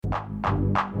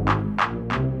Welcome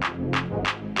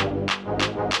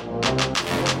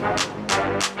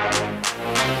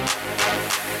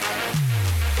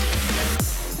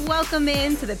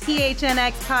in to the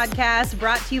PHNX podcast,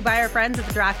 brought to you by our friends at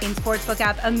the DraftKings Sportsbook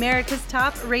app, America's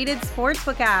top-rated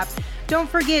sportsbook app. Don't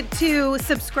forget to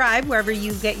subscribe wherever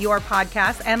you get your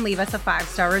podcast and leave us a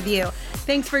 5-star review.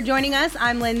 Thanks for joining us.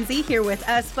 I'm Lindsay here with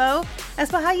Espo.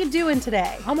 Espo, how you doing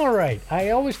today? I'm all right.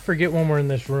 I always forget when we're in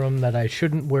this room that I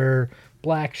shouldn't wear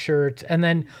black shirts, and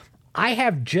then I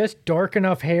have just dark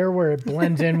enough hair where it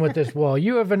blends in with this wall.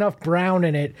 You have enough brown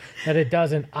in it that it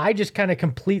doesn't. I just kind of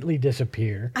completely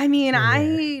disappear. I mean,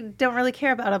 I don't really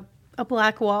care about a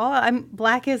black wall.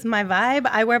 Black is my vibe.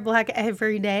 I wear black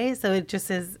every day, so it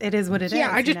just is. It is what it is. Yeah,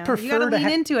 I just prefer you gotta lean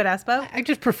into it, Espo. I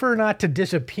just prefer not to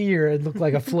disappear and look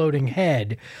like a floating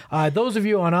head. Those of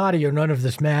you on audio, none of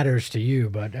this matters to you,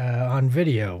 but on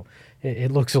video,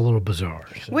 it looks a little bizarre.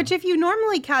 So. Which, if you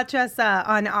normally catch us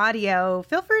on audio,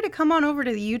 feel free to come on over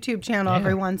to the YouTube channel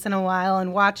every once in a while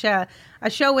and watch a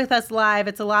show with us live.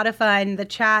 It's a lot of fun. The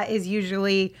chat is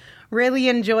usually really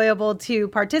enjoyable to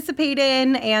participate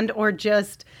in and or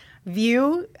just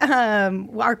view.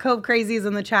 Our Cove Crazies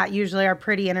in the chat usually are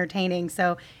pretty entertaining.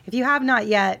 So if you have not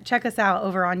yet, check us out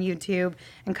over on YouTube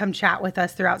and come chat with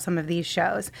us throughout some of these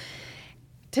shows.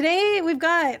 Today, we've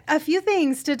got a few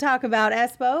things to talk about,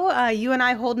 Espo. You and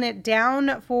I holding it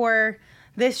down for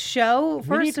this show.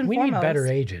 First and foremost, we need better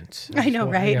agents. I know,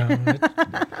 right?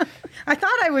 I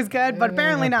thought I was good, but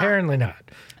apparently not. Apparently not.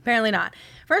 Apparently not.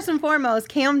 First and foremost,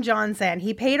 Cam Johnson.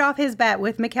 He paid off his bet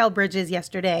with Mikal Bridges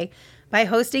yesterday by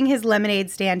hosting his lemonade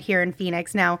stand here in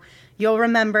Phoenix. Now, you'll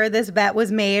remember this bet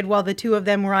was made while the two of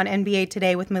them were on NBA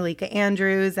Today with Malika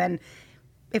Andrews, and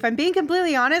if I'm being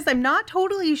completely honest, I'm not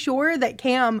totally sure that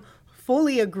Cam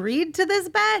fully agreed to this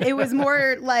bet. It was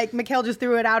more like Mikal just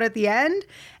threw it out at the end.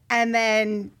 And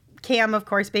then Cam, of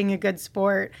course, being a good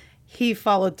sport, he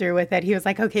followed through with it. He was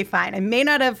like, okay, fine. I may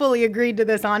not have fully agreed to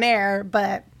this on air,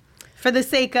 but for the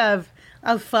sake of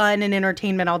fun and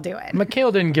entertainment, I'll do it.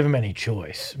 Mikal didn't give him any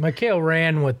choice. Mikal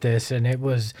ran with this, and it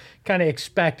was kind of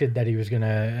expected that he was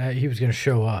gonna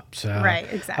show up. So right,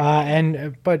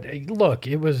 exactly. But look,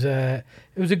 it was a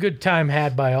good time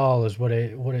had by all, is what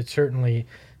it certainly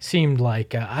seemed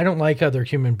like. I don't like other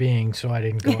human beings, so I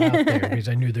didn't go out there because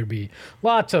I knew there'd be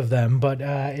lots of them. But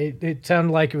it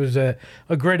sounded like it was a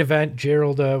great event.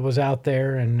 Gerald was out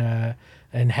there and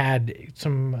had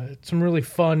some really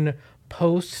fun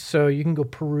posts, so you can go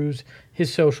peruse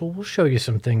his social. We'll show you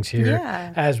some things here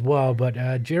as well.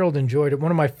 But Gerald enjoyed it.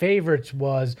 One of my favorites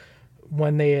was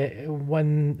when they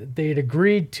had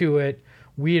agreed to it.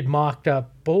 We had mocked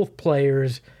up both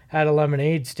players at a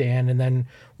lemonade stand, and then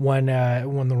when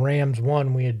the Rams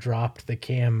won, we had dropped the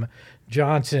Cam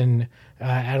Johnson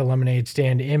at a lemonade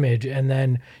stand image. And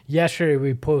then yesterday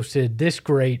we posted this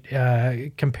great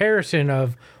comparison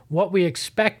of what we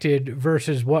expected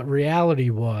versus what reality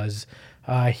was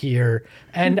here.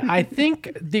 And I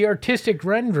think the artistic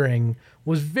rendering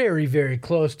was very, very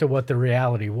close to what the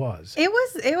reality was. It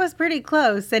was pretty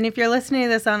close. And if you're listening to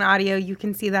this on audio, you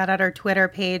can see that at our Twitter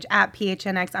page at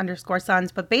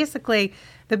PHNX_Suns. But basically,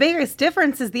 the biggest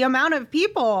difference is the amount of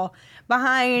people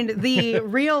behind the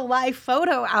real life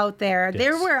photo out there. Yes.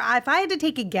 There were, if I had to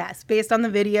take a guess based on the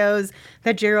videos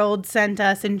that Gerald sent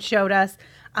us and showed us,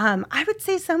 I would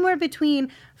say somewhere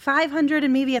between 500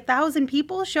 and maybe 1,000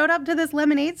 people showed up to this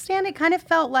lemonade stand. It kind of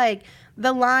felt like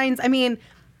the lines, I mean,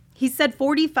 he said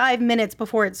 45 minutes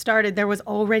before it started, there was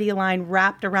already a line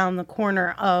wrapped around the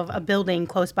corner of a building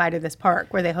close by to this park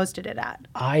where they hosted it at.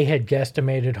 I had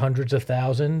guesstimated hundreds of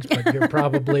thousands, but you're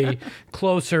probably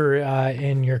closer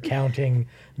in your counting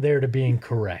there to being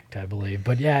correct, I believe.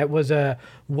 But yeah, it was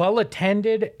well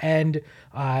attended, and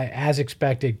as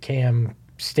expected, Cam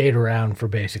stayed around for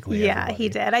basically everybody. He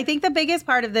did. I think the biggest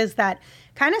part of this that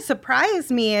kind of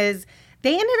surprised me is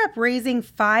they ended up raising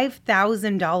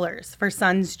 $5,000 for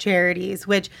Suns charities,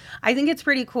 which I think it's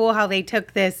pretty cool how they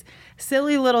took this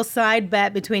silly little side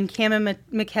bet between Cam and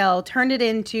Mikal, turned it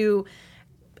into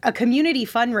a community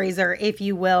fundraiser, if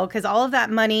you will, because all of that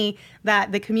money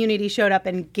that the community showed up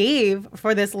and gave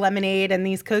for this lemonade and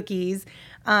these cookies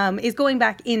is going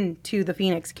back into the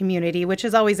Phoenix community, which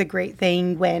is always a great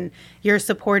thing when you're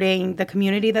supporting the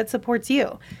community that supports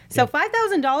you. So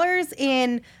 $5,000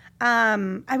 in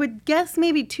I would guess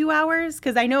maybe 2 hours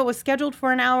because I know it was scheduled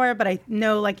for an hour, but I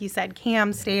know, like you said,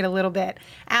 Cam stayed a little bit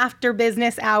after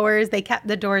business hours. They kept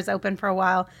the doors open for a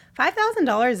while.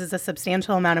 $5,000 is a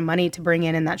substantial amount of money to bring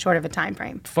in that short of a time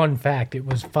frame. Fun fact, it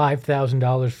was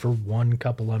 $5,000 for one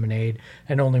cup of lemonade,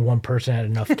 and only one person had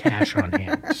enough cash on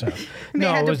hand. So They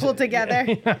had to pull together.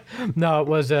 No, it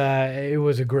was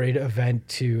a great event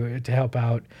to help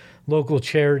out local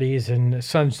charities, and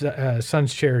Sons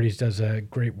Charities does a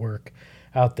great work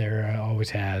out there,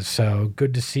 always has. So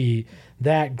good to see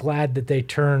that. Glad that they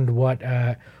turned what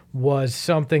was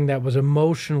something that was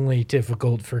emotionally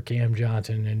difficult for Cam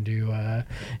Johnson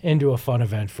into a fun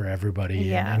event for everybody.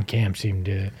 Yeah. And Cam seemed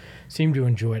to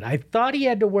enjoy it. I thought he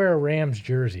had to wear a Rams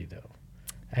jersey though,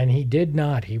 and he did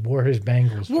not. He wore his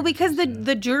Bengals. Well, because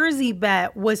the jersey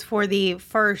bet was for the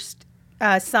first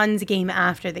Suns game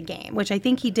after the game, which I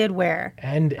think he did wear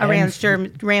a Rams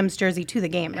jersey to the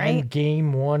game, right? And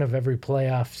game one of every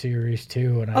playoff series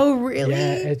too. And oh, really?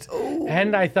 Yeah,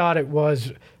 and I thought it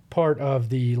was part of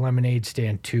the lemonade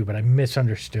stand too, but I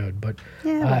misunderstood. But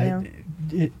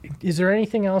is there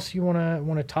anything else you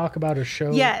want to talk about or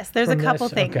show? Yes, there's a couple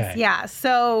things. Okay. Yeah,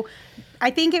 so I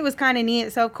think it was kind of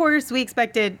neat. So, of course, we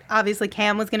expected, obviously,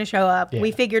 Cam was going to show up. Yeah.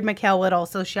 We figured Mikal would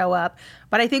also show up.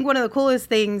 But I think one of the coolest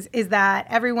things is that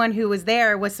everyone who was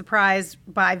there was surprised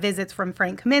by visits from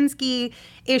Frank Kaminsky,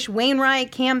 Ish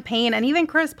Wainwright, Cam Payne, and even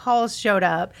Chris Paul showed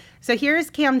up. So here's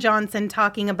Cam Johnson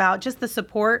talking about just the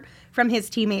support from his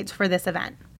teammates for this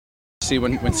event. See,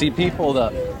 when CP pulled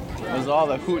up, it was all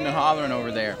the hooting and hollering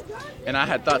over there. And I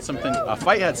had thought a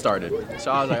fight had started.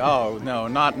 So I was like, oh, no,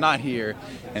 not here.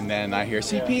 And then I hear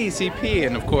CP.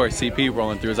 And, of course, CP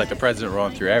rolling through. It was like the president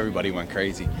rolling through. Everybody went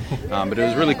crazy. But it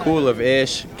was really cool of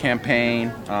Ish,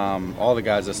 Campaign, all the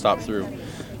guys that stopped through.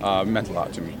 It meant a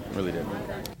lot to me. It really did.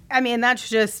 I mean, that's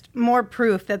just more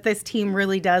proof that this team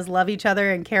really does love each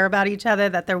other and care about each other,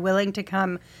 that they're willing to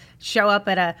come show up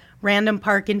at a random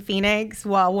park in Phoenix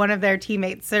while one of their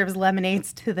teammates serves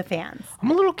lemonades to the fans.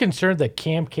 I'm a little concerned that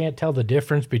Cam can't tell the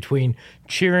difference between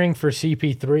cheering for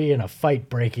CP3 and a fight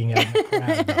breaking out in the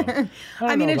crowd. Though.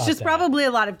 I mean, it's just probably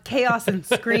a lot of chaos and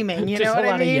screaming. You know what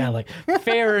I mean? Just a lot of yelling.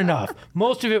 Fair enough.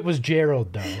 Most of it was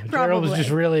Gerald, though. Gerald was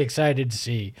just really excited to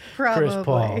see Chris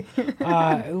Paul.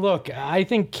 Look, I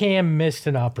think Cam missed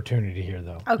an opportunity here,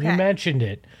 though. Okay. You mentioned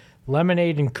it.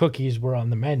 Lemonade and cookies were on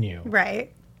the menu.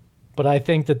 Right. But I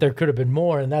think that there could have been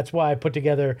more, and that's why I put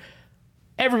together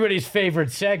everybody's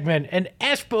favorite segment, an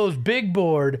Espo's big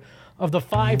board of the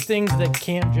 5 things that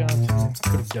Cam Johnson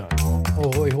could have done.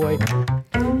 Oh, hoy, hoy.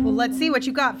 Well, let's see what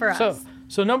you got for us.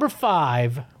 So number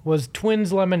 5 was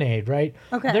Twins Lemonade, right?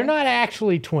 Okay. They're not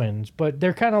actually twins, but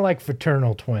they're kind of like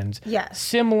fraternal twins. Yes.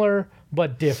 Similar,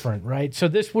 but different, right? So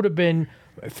this would have been,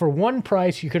 for one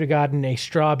price, you could have gotten a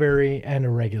strawberry and a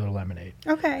regular lemonade.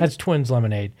 Okay. That's Twins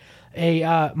Lemonade.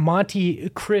 A Monte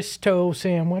Cristo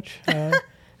sandwich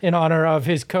in honor of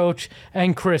his coach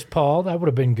and Chris Paul. That would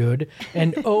have been good.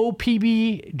 An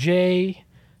OPBJ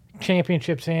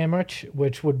championship sandwich,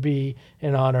 which would be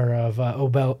in honor of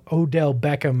Odell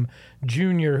Beckham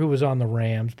Jr., who was on the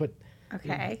Rams. But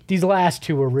these last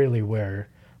two were really where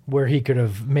he could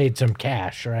have made some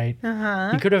cash, right?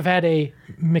 He could have had a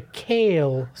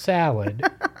McHale salad,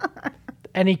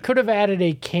 and he could have added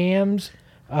a Cam's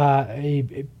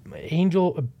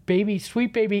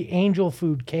sweet baby angel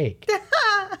food cake.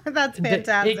 That's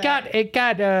fantastic. It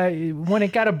got when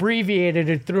it got abbreviated,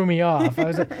 it threw me off. I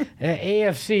was like,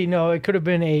 AFC. No, it could have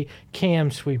been a Cam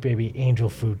sweet baby angel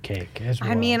food cake as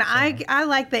well. I mean, so. I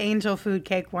like the angel food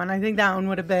cake one. I think that one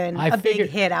would have been big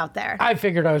hit out there. I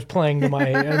figured I was playing to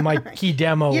my key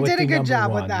demo. You with did a the good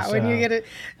job one, with that so, one. You get it.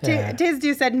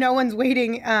 Tizdu said no one's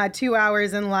waiting 2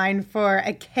 hours in line for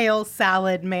a kale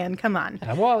salad. Man, come on.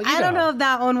 Well, I don't know if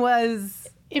that one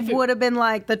would have been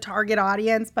like the target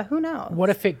audience, but who knows? What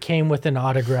if it came with an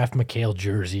autographed McHale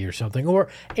jersey or something, or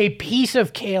a piece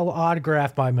of kale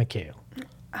autographed by McHale?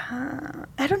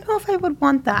 I don't know if I would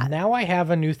want that. Now I have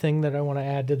a new thing that I want to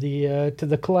add to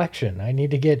the collection. I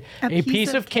need to get a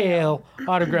piece of kale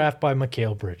autographed by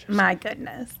McHale Bridges. My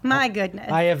goodness.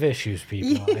 I have issues,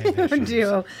 people. You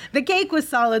do. The cake was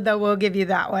solid, though. We'll give you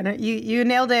that one. You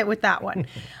nailed it with that one.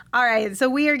 All right, so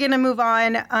we are going to move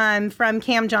on from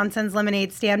Cam Johnson's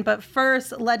lemonade stand. But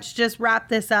first, let's just wrap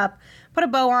this up, put a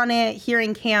bow on it,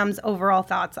 hearing Cam's overall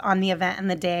thoughts on the event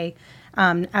and the day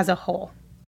as a whole.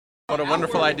 What a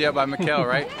wonderful idea by McHale,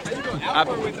 right?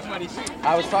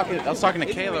 I was talking to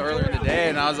Kayla earlier in the day,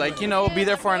 and I was like, we'll be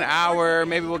there for an hour.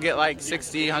 Maybe we'll get like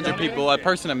 60, 100 people. A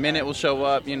person a minute will show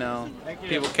up,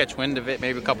 People catch wind of it,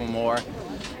 maybe a couple more.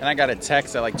 And I got a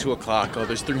text at like 2 o'clock. Oh,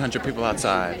 there's 300 people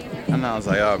outside. And I was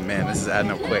like, oh man, this is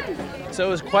adding up quick. So it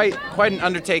was quite an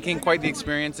undertaking, quite the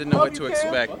experience. Didn't know what to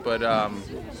expect, but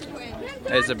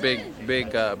it's a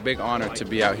big honor to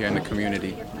be out here in the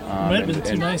community. Might have been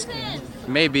too nice.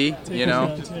 Maybe, Too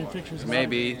many pictures.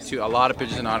 maybe a lot of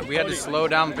pictures and autographs. We had to slow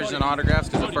down the pictures and autographs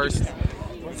because the first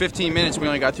 15 minutes we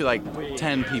only got through like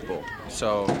 10 people.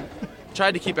 So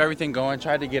tried to keep everything going,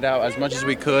 tried to get out as much as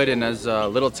we could in as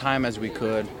little time as we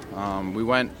could. We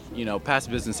went, past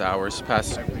business hours,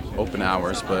 past open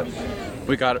hours, but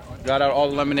we got out all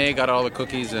the lemonade, got out all the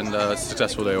cookies, and a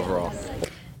successful day overall.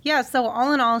 Yeah, so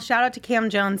all in all, shout out to Cam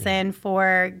Johnson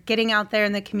for getting out there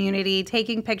in the community,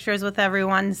 taking pictures with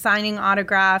everyone, signing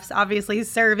autographs, obviously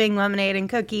serving lemonade and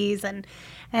cookies.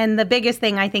 And the biggest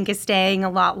thing, I think, is staying a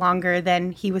lot longer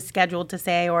than he was scheduled to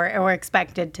stay or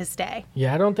expected to stay.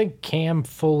 Yeah, I don't think Cam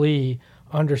fully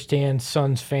understands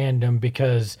Suns fandom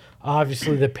because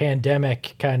obviously the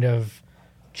pandemic kind of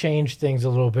changed things a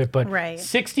little bit, but right.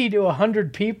 60 to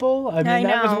 100 people, I mean,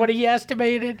 that was what he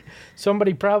estimated.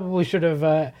 Somebody probably should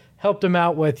have helped him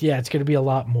out with, it's going to be a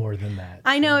lot more than that.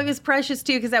 I know, it was precious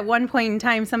too, because at one point in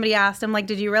time, somebody asked him, like,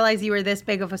 did you realize you were this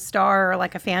big of a star or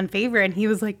like a fan favorite? And he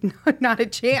was like, no, not a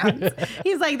chance.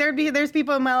 He's like, there's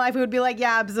people in my life who would be like,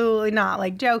 yeah, absolutely not,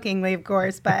 like jokingly, of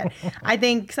course. But I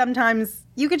think sometimes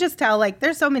you could just tell, like,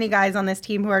 there's so many guys on this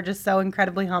team who are just so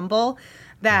incredibly humble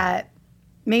that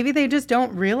maybe they just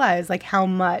don't realize like how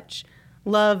much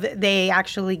love they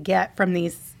actually get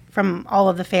from all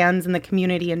of the fans and the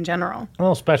community in general.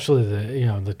 Well, especially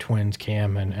the twins,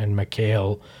 Cam and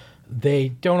Mikhail. They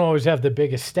don't always have the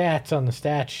biggest stats on the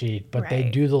stat sheet, but they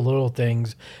do the little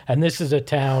things. And this is a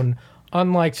town,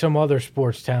 unlike some other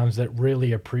sports towns, that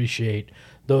really appreciate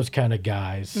those kind of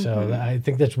guys. So I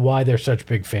think that's why they're such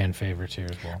big fan favorites here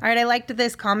as well. All right, I liked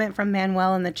this comment from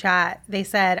Manuel in the chat. They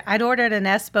said, I'd ordered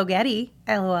an spaghetti,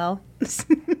 LOL.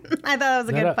 I thought that was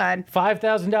a good fun.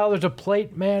 $5,000 a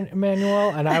plate,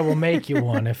 Manuel, and I will make you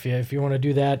one if you want to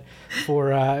do that.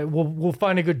 For we'll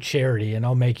find a good charity, and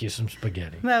I'll make you some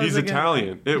spaghetti. He's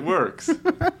Italian. It works.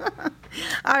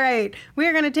 All right,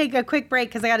 we're going to take a quick break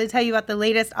because I got to tell you about the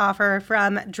latest offer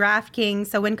from DraftKings.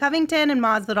 So when Covington and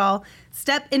Masvidal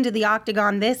step into the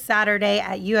octagon this Saturday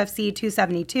at UFC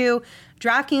 272,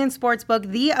 DraftKings Sportsbook,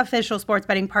 the official sports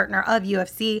betting partner of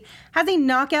UFC, has a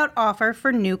knockout offer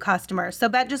for new customers. So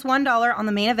bet just $1 on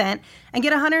the main event and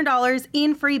get $100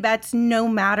 in free bets no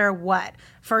matter what.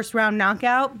 First round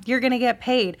knockout, you're going to get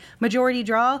paid. Majority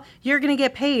draw, you're going to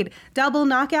get paid. Double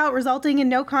knockout resulting in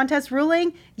no contest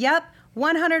ruling, yep.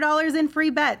 $100 in free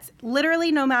bets,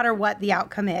 literally no matter what the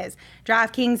outcome is.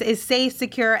 DraftKings is safe,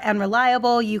 secure, and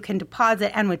reliable. You can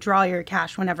deposit and withdraw your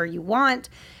cash whenever you want.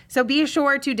 So be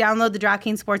sure to download the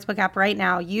DraftKings Sportsbook app right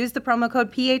now. Use the promo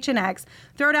code PHNX.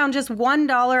 Throw down just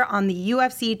 $1 on the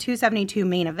UFC 272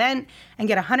 main event and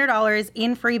get $100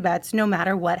 in free bets no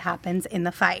matter what happens in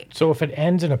the fight. So if it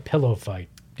ends in a pillow fight,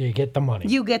 you get the money.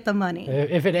 You get the money.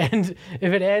 If it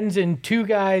ends in two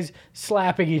guys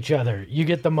slapping each other, you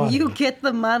get the money. You get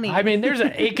the money. I mean,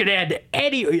 it could end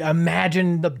any.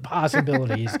 Imagine the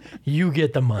possibilities. You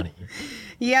get the money.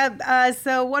 Yep.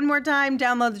 So one more time,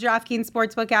 download the DraftKings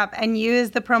Sportsbook app and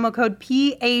use the promo code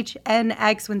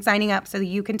PHNX when signing up so that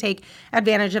you can take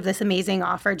advantage of this amazing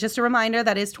offer. Just a reminder,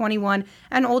 that is 21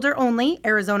 and older only,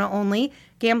 Arizona only.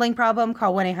 Gambling problem,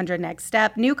 call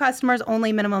 1-800-NEXT-STEP. New customers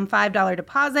only, minimum $5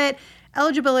 deposit.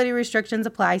 Eligibility restrictions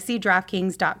apply. See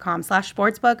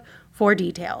DraftKings.com/sportsbook for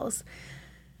details.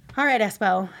 All right,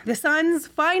 Espo. The Suns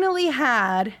finally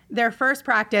had their first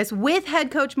practice with head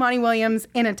coach Monty Williams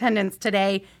in attendance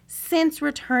today since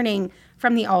returning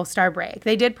from the All-Star break.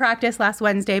 They did practice last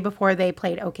Wednesday before they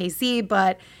played OKC,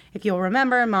 but if you'll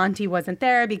remember, Monty wasn't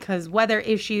there because weather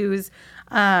issues.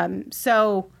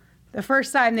 So the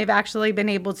first time they've actually been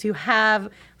able to have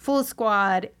full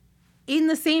squad in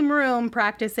the same room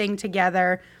practicing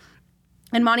together.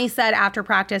 And Monty said after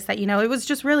practice that, it was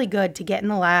just really good to get in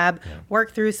the lab,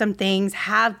 work through some things,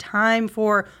 have time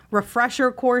for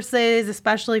refresher courses,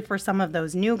 especially for some of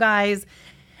those new guys.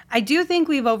 I do think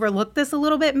we've overlooked this a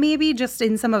little bit, maybe just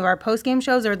in some of our post-game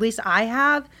shows, or at least I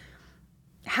have,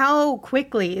 how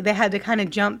quickly they had to kind of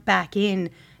jump back in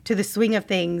to the swing of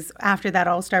things after that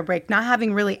All-Star break, not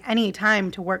having really any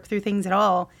time to work through things at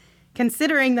all,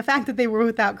 considering the fact that they were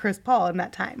without Chris Paul in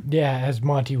that time. Yeah, as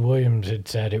Monty Williams had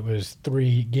said, it was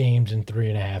 3 games in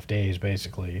 3.5 days,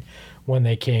 basically, when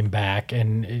they came back.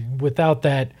 And without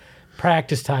that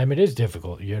practice time, it is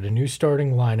difficult. You had a new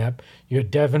starting lineup. You had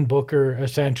Devin Booker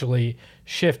essentially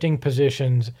shifting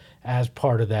positions as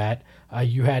part of that.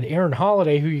 You had Aaron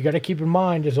Holiday, who you got to keep in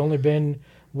mind has only been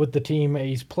with the team.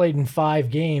 He's played in 5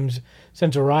 games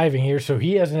since arriving here, so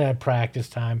he hasn't had practice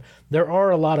time. There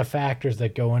are a lot of factors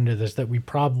that go into this that we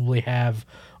probably have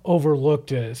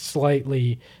overlooked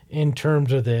slightly in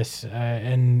terms of this,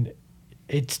 and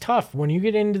it's tough when you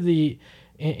get into the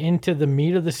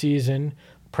meat of the season.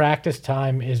 Practice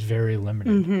time is very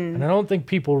limited, and I don't think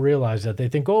people realize that. They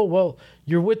think, oh, well,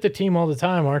 you're with the team all the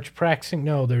time, aren't you practicing?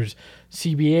 No, there's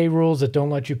CBA rules that don't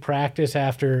let you practice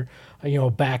after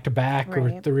back-to-back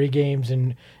or 3 games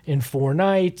in 4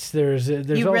 nights. There's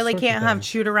you all really sorts can't of have things.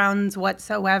 shoot-arounds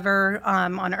whatsoever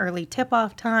on early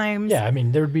tip-off times. Yeah, I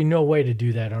mean, there'd be no way to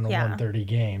do that on a Yeah. 1:30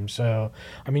 game. So,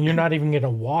 I mean, you're not even going to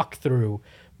walk through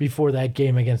before that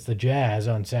game against the Jazz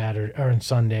on Saturday or on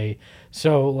Sunday.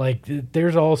 So, like,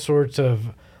 there's all sorts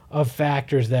of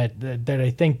factors that I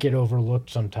think get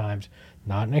overlooked sometimes.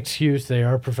 Not an excuse; they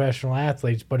are professional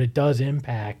athletes, but it does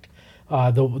impact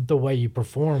the way you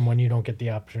perform when you don't get the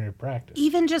opportunity to practice.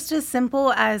 Even just as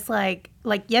simple as like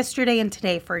yesterday and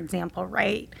today, for example,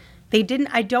 right?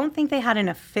 I don't think they had an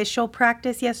official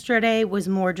practice yesterday. It was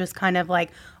more just kind of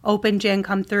like open gym,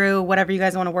 come through, whatever you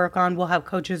guys want to work on. We'll have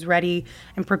coaches ready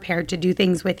and prepared to do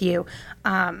things with you.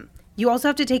 You also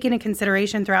have to take into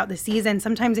consideration throughout the season,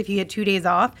 sometimes if you get 2 days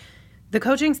off, the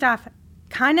coaching staff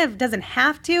kind of doesn't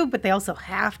have to, but they also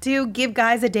have to give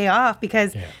guys a day off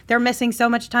because they're missing so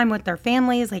much time with their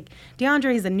families. Like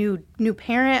DeAndre is a new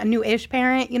parent, a new-ish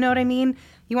parent, you know what I mean?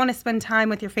 You want to spend time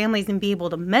with your families and be able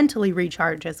to mentally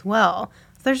recharge as well.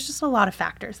 So there's just a lot of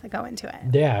factors that go into it.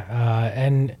 Yeah,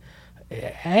 and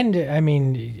I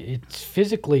mean, it's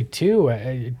physically too.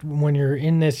 When you're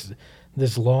in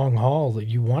this long haul,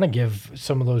 you want to give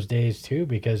some of those days too,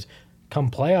 because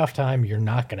come playoff time, you're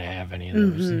not going to have any of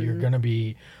those. You're going to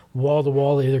be wall to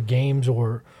wall, either games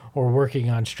or working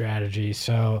on strategy.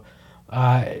 So,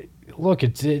 look,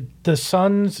 the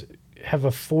Suns have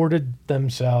afforded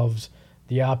themselves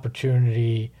the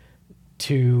opportunity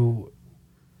to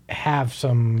have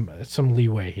some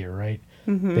leeway here, right?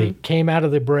 They came out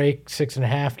of the break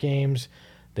 6.5 games.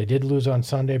 They did lose on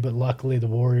Sunday, but luckily the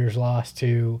Warriors lost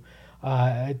to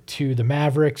the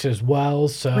Mavericks as well.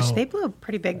 So Which they blew a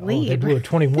pretty big lead. They blew a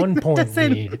 21-point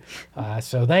lead.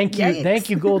 So thank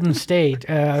you, Golden State,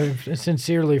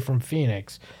 sincerely from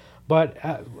Phoenix. But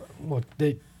look,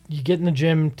 you get in the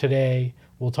gym today.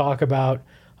 We'll talk about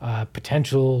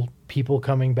potential people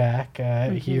coming back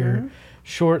here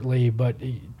shortly, but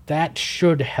that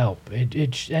should help.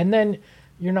 And then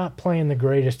you're not playing the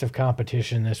greatest of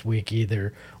competition this week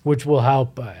either, which will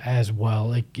help as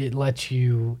well. It lets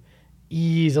you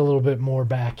ease a little bit more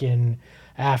back in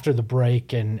after the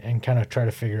break and kind of try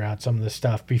to figure out some of the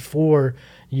stuff before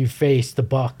you face the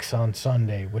Bucks on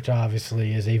Sunday, which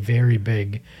obviously is a very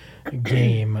big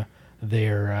game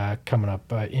there coming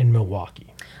up in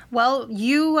Milwaukee. Well,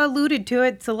 you alluded to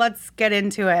it, so let's get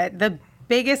into it. The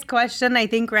biggest question, I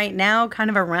think, right now, kind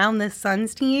of around this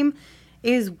Suns team,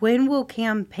 is when will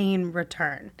Cam Payne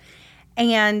return?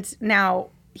 And now,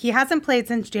 he hasn't played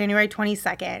since January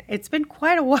 22nd. It's been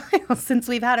quite a while since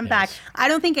we've had him back. I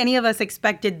don't think any of us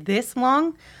expected this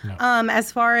long. No.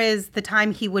 As far as the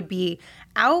time he would be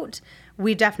out,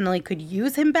 we definitely could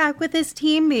use him back with this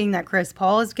team, being that Chris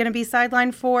Paul is going to be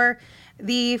sidelined for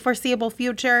the foreseeable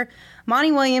future.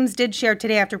 Monty Williams did share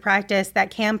today after practice that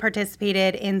Cam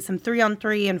participated in some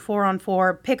 3-on-3 and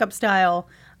 4-on-4 pickup style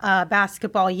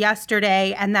basketball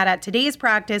yesterday, and that at today's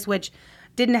practice, which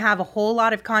didn't have a whole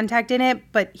lot of contact in it,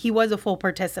 but he was a full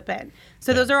participant.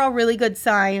 So those are all really good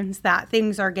signs that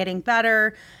things are getting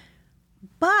better.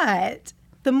 But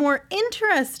the more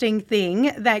interesting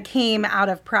thing that came out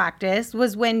of practice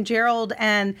was when Gerald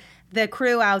and the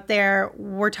crew out there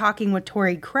were talking with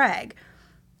Torrey Craig.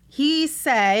 He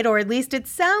said, or at least it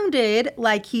sounded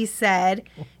like he said,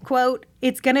 quote,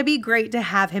 "It's going to be great to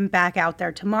have him back out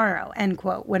there tomorrow," end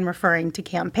quote, when referring to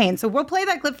Cam Payne. So we'll play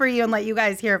that clip for you and let you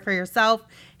guys hear it for yourself,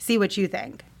 see what you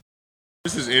think.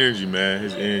 This is energy, man.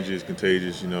 His energy is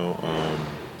contagious, you know.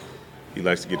 He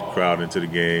likes to get the crowd into the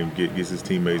game, gets his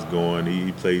teammates going.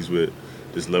 He plays with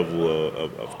this level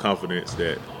of confidence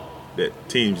that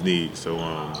teams need. So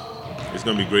it's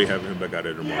going to be great having him back out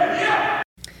there tomorrow.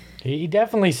 He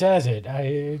definitely says it.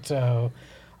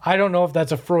 I don't know if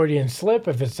that's a Freudian slip,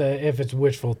 if it's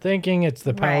wishful thinking, it's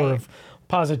the power of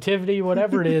positivity,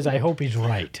 whatever it is. I hope he's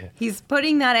right. He's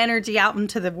putting that energy out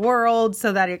into the world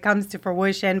so that it comes to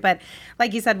fruition. But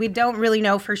like you said, we don't really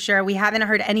know for sure. We haven't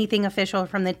heard anything official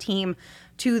from the team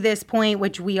to this point,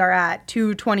 which we are at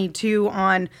 2:22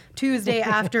 on Tuesday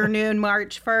afternoon,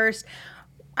 March 1st.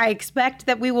 I expect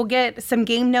that we will get some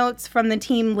game notes from the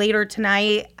team later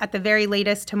tonight, at the very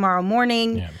latest tomorrow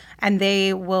morning, and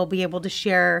they will be able to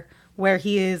share where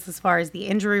he is as far as the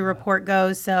injury report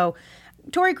goes. So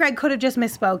Torrey Craig could have just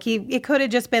misspoke. It could have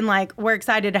just been like, we're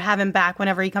excited to have him back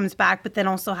whenever he comes back, but then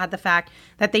also had the fact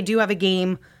that they do have a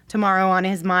game tomorrow on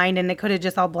his mind, and it could have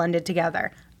just all blended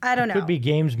together. I don't know. It could be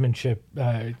gamesmanship.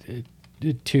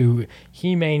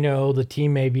 He may know, the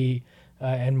team may be,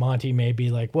 and Monty may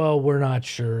be like, well, we're not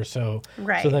sure, so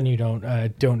then you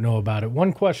don't know about it.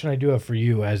 One question I do have for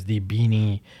you as the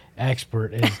beanie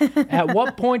expert is, at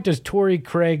what point does Torrey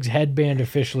Craig's headband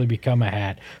officially become a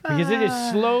hat? Because it is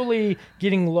slowly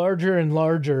getting larger and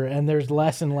larger, and there's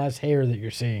less and less hair that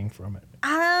you're seeing from it.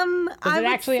 Does it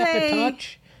actually have to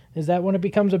touch? Is that when it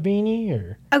becomes a beanie?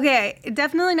 Or okay,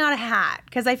 definitely not a hat,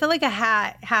 because I feel like a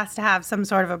hat has to have some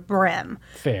sort of a brim.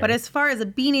 Fair. But as far as a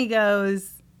beanie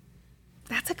goes,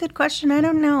 that's a good question. I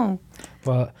don't know.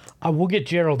 Well, we'll get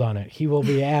Gerald on it. He will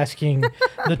be asking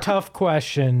the tough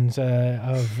questions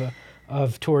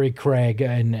of Torrey Craig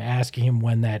and asking him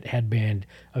when that headband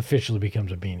officially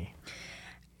becomes a beanie.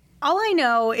 All I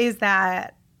know is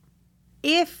that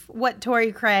if what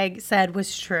Torrey Craig said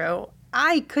was true,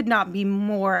 I could not be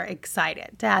more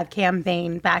excited to have Cam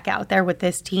Payne back out there with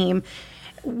this team.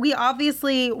 We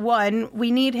obviously, one,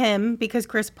 we need him because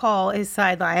Chris Paul is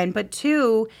sidelined, but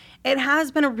two, it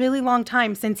has been a really long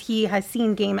time since he has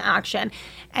seen game action,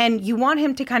 and you want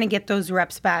him to kind of get those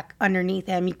reps back underneath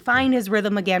him. You find his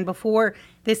rhythm again before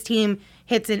this team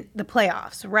hits in the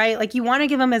playoffs, right? Like, you want to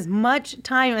give him as much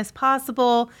time as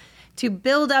possible to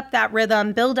build up that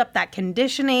rhythm, build up that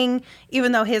conditioning.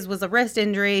 Even though his was a wrist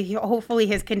injury, hopefully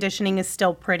his conditioning is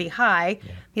still pretty high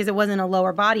because it wasn't a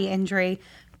lower body injury.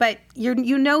 But you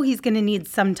know he's going to need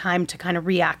some time to kind of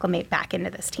reacclimate back into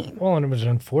this team. Well, and it was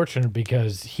unfortunate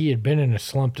because he had been in a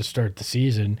slump to start the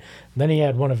season. Then he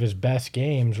had one of his best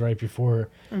games right before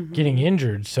getting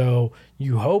injured. So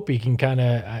you hope he can kind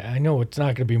of, I know it's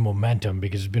not going to be momentum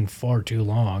because it's been far too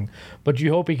long, but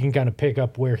you hope he can kind of pick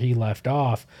up where he left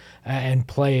off and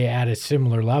play at a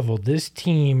similar level. This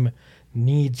team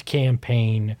needs Cam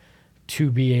Payne to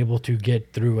be able to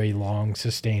get through a long,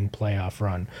 sustained playoff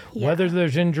run. Yeah. Whether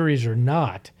there's injuries or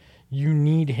not, you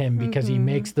need him because he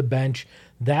makes the bench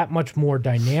that much more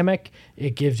dynamic.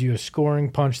 It gives you a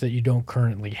scoring punch that you don't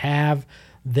currently have.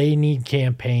 They need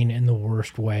Cam Payne in the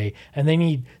worst way. And they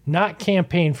need not Cam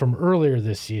Payne from earlier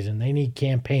this season. They need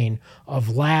Cam Payne of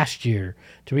last year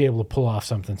to be able to pull off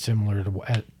something similar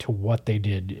to what they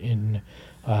did in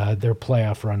their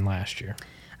playoff run last year.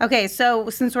 Okay,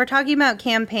 so since we're talking about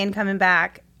Cam Payne coming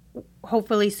back,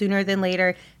 hopefully sooner than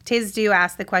later, Tiz do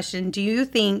ask the question, do you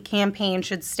think Cam Payne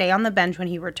should stay on the bench when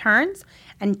he returns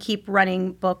and keep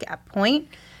running Book at point?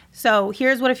 So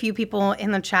here's what a few people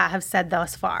in the chat have said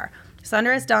thus far.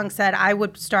 Sunderous Dunk said, I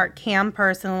would start Cam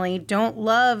personally. Don't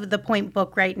love the point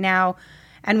Book right now,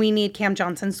 and we need Cam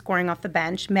Johnson scoring off the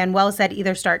bench. Manuel said,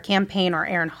 either start Cam Payne or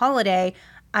Aaron Holiday.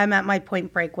 I'm at my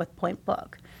point break with point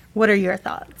Book. What are your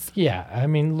thoughts? Yeah, I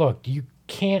mean, look, you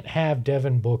can't have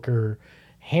Devin Booker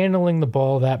handling the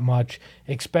ball that much,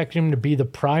 expect him to be the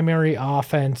primary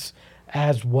offense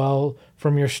as well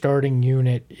from your starting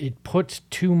unit. It puts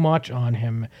too much on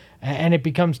him, and it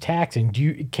becomes taxing.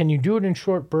 Can you do it in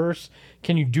short bursts?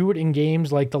 Can you do it in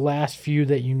games like the last few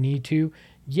that you need to?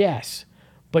 Yes,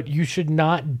 but you should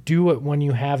not do it when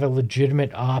you have a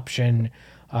legitimate option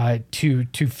to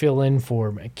fill in for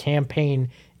him. A Cam Payne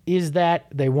is that.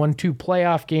 They won 2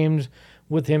 playoff games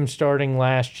with him starting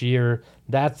last year.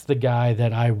 That's the guy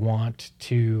that I want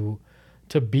to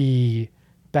be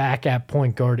back at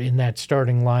point guard in that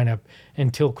starting lineup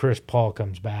until Chris Paul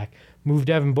comes back. Move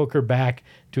Devin Booker back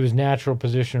to his natural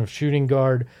position of shooting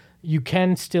guard. You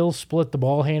can still split the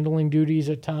ball handling duties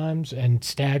at times and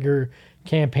stagger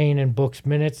Cam Payne and Book's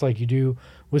minutes like you do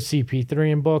with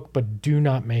CP3 and Book, but do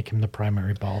not make him the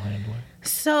primary ball handler.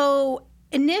 So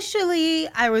initially,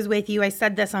 I was with you. I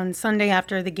said this on Sunday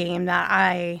after the game that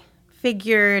I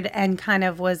figured and kind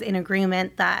of was in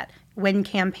agreement that when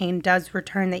Cam Payne does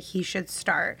return that he should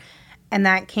start and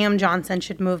that Cam Johnson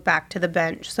should move back to the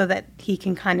bench so that he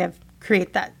can kind of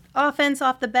create that offense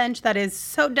off the bench that is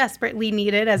so desperately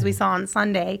needed, as we saw on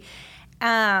Sunday,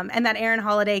 and that Aaron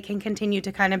Holiday can continue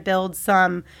to kind of build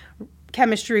some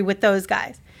chemistry with those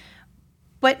guys.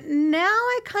 But now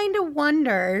I kind of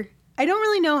wonder, I don't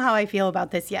really know how I feel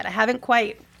about this yet. I haven't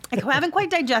quite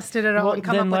digested it all and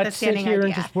come up with a standing idea. Let's sit here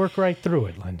and just work right through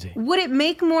it, Lindsay. Would it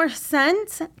make more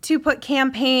sense to put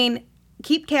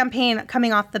keep Cam Payne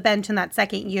coming off the bench in that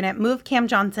second unit, move Cam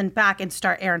Johnson back and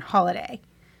start Aaron Holiday?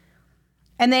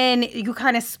 And then you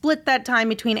kind of split that time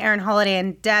between Aaron Holiday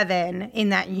and Devin in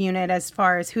that unit as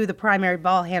far as who the primary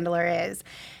ball handler is.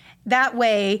 That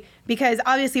way, because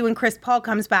obviously when Chris Paul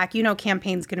comes back, Cam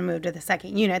Payne's going to move to the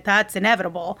second unit. That's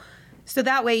inevitable. So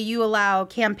that way you allow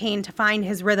Campaign to find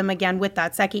his rhythm again with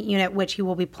that second unit, which he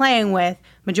will be playing with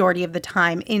majority of the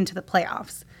time into the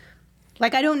playoffs.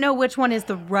 Like, I don't know which one is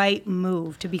the right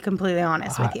move, to be completely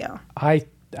honest with you.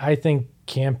 I think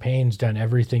Campaign's done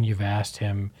everything you've asked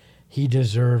him. He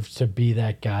deserves to be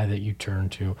that guy that you turn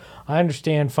to. I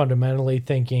understand fundamentally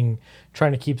thinking,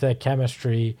 trying to keep that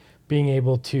chemistry, being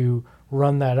able to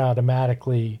run that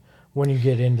automatically when you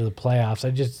get into the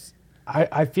playoffs.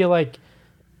 I feel like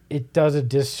it does a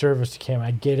disservice to Cam.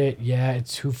 I get it. Yeah,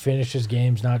 it's who finishes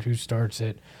games, not who starts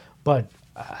it. But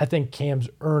I think Cam's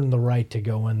earned the right to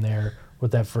go in there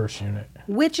with that first unit.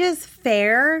 Which is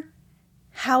fair.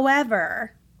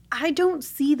 However, I don't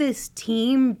see this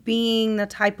team being the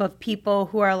type of people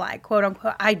who are like, quote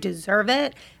unquote, I deserve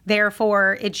it,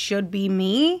 therefore it should be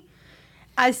me.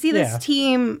 I see this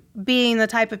team being the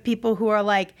type of people who are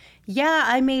like, yeah,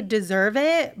 I may deserve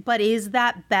it, but is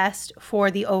that best for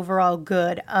the overall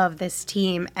good of this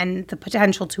team and the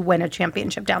potential to win a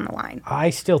championship down the line?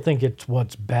 I still think it's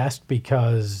what's best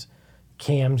because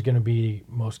Cam's going to be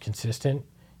most consistent.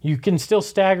 You can still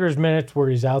stagger his minutes where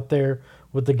he's out there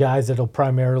with the guys that he'll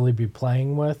primarily be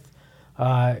playing with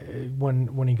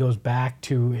when he goes back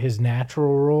to his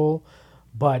natural role.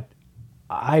 But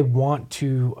I want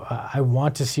to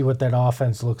see what that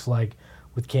offense looks like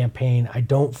with Campaign. I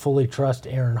don't fully trust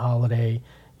Aaron Holiday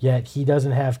yet. He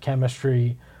doesn't have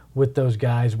chemistry with those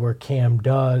guys where Cam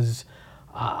does.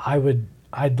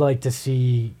 I'd like to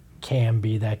see Cam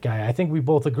be that guy. I think we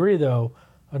both agree, though,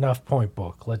 enough point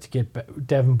book. Let's get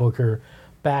Devin Booker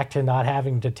back to not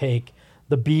having to take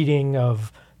the beating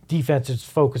of defenses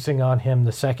focusing on him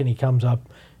the second he comes up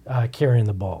carrying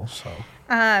the ball.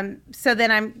 So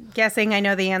then I'm guessing I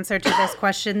know the answer to this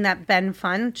question that Ben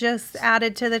Fun just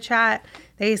added to the chat.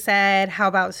 They said, how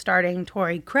about starting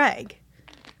Torrey Craig?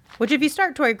 Which if you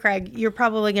start Torrey Craig, you're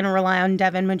probably going to rely on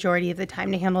Devin majority of the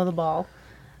time to handle the ball.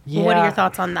 Yeah, what are your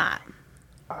thoughts on that?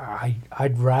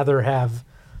 I'd rather have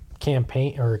Cam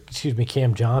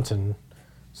Johnson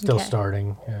still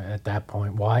starting at that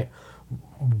point.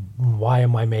 Why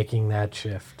am I making that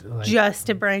shift? Just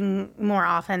to bring more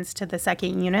offense to the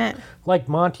second unit? Like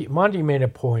Monty made a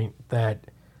point that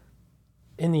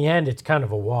in the end it's kind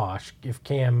of a wash. If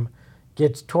Cam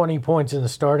gets 20 points in the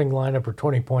starting lineup or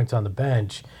 20 points on the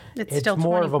bench, it's still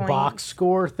more of a box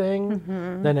score thing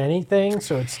than anything.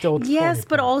 So it's still 20 yes,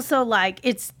 but points. Also like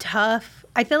it's tough.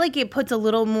 I feel like it puts a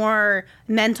little more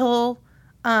mental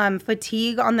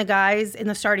fatigue on the guys in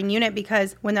the starting unit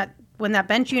because when that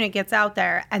bench unit gets out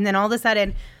there and then all of a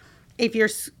sudden if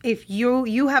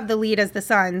you have the lead as the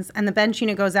Suns and the bench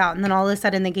unit goes out and then all of a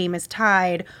sudden the game is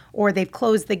tied or they've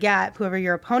closed the gap, whoever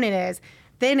your opponent is,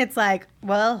 then it's like,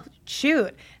 well,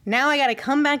 shoot, now I got to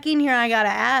come back in here.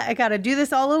 I got to do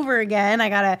this all over again. I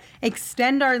got to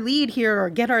extend our lead here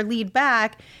or get our lead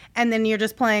back. And then you're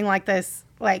just playing like this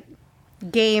like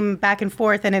game back and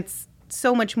forth and it's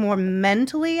so much more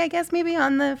mentally, I guess, maybe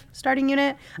on the starting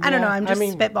unit. I don't know. I'm just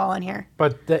spitballing here.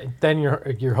 But then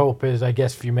your hope is, I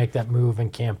guess, if you make that move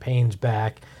and Campaign's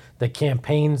back, the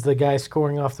Campaign's the guy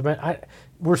scoring off the bench.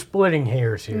 We're splitting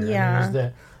hairs here. Yeah. I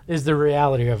mean, is the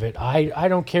reality of it. I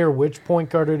don't care which point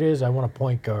guard it is. I want a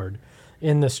point guard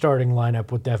in the starting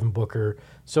lineup with Devin Booker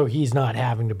so he's not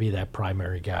having to be that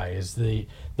primary guy is the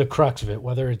crux of it.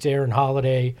 Whether it's Aaron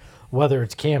Holiday, whether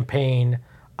it's Campaign,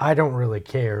 I don't really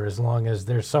care as long as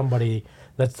there's somebody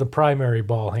that's the primary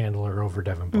ball handler over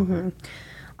Devin Booker.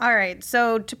 All right,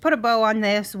 so to put a bow on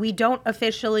this, we don't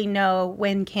officially know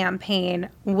when Campaign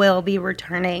will be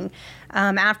returning.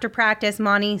 After practice,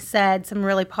 Monty said some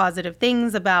really positive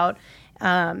things about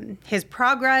his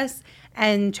progress,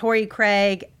 and Torrey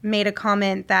Craig made a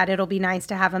comment that it'll be nice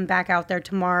to have him back out there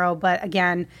tomorrow, but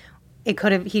again, he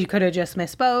could have just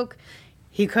misspoke.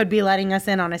 He could be letting us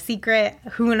in on a secret.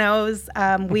 Who knows?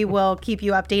 We will keep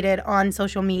you updated on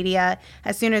social media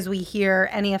as soon as we hear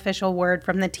any official word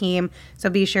from the team. So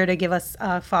be sure to give us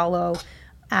a follow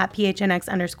at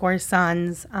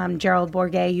PHNX_Suns. Gerald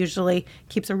Bourget usually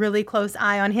keeps a really close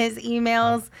eye on his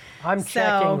emails. I'm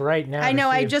checking right now. I know.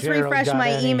 I just refreshed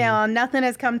my email. Nothing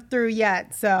has come through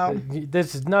yet. So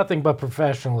this is nothing but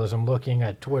professionalism. Looking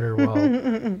at Twitter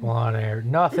while on air.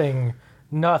 Nothing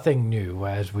new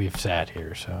as we've sat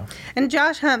here. So. And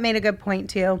Josh Hunt made a good point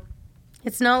too.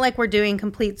 It's not like we're doing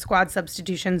complete squad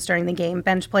substitutions during the game.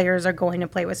 Bench players are going to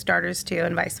play with starters too,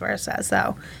 and vice versa.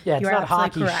 So yeah, it's you're not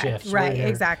hockey correct. shifts, right?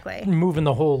 Exactly. Moving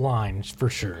the whole line for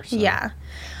sure. So. Yeah.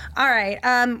 All right.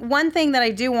 One thing that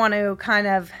I do want to kind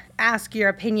of ask your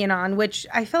opinion on, which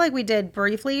I feel like we did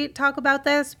briefly talk about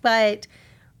this, but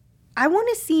I want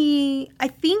to see. I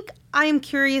think I am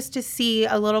curious to see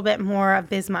a little bit more of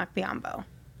Bismack Biyombo.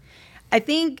 I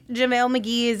think JaVale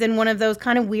McGee is in one of those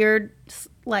kind of weird,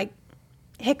 like,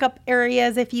 hiccup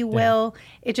areas, if you will.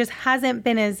 It just hasn't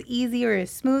been as easy or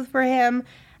as smooth for him.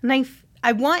 And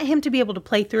I want him to be able to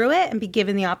play through it and be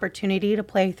given the opportunity to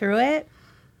play through it.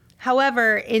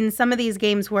 However, in some of these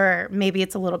games where maybe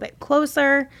it's a little bit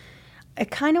closer, I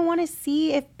kind of want to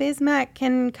see if Bismack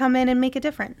can come in and make a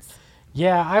difference.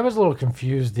 Yeah, I was a little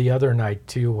confused the other night,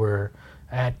 too, where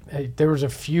there was a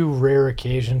few rare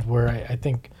occasions where I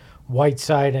think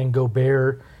Whiteside and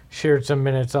Gobert shared some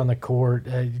minutes on the court.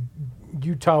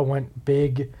 Utah went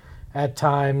big at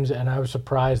times, and I was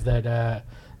surprised that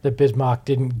Bismack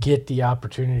didn't get the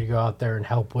opportunity to go out there and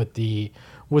help with the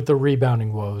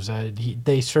rebounding woes.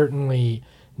 They certainly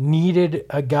needed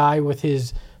a guy with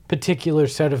his particular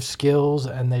set of skills,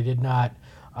 and they did not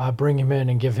bring him in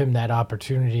and give him that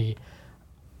opportunity.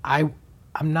 I'm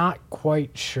not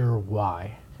quite sure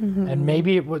why. Mm-hmm. And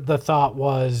maybe the thought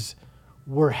was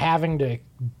we're having to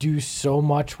do so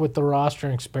much with the roster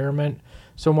and experiment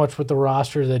so much with the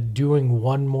roster that doing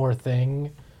one more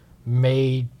thing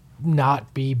may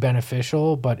not be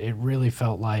beneficial, but it really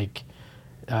felt like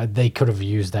they could have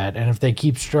used that. And if they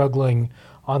keep struggling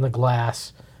on the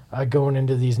glass going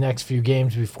into these next few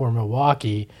games before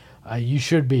Milwaukee, you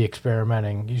should be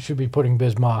experimenting. You should be putting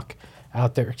Bismack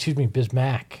out there. Excuse me,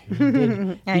 Bismack.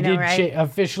 He did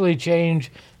officially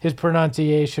change his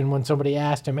pronunciation when somebody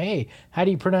asked him, hey, how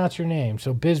do you pronounce your name?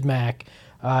 So Bismack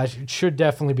should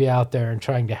definitely be out there and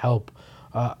trying to help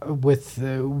with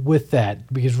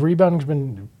that, because rebounding's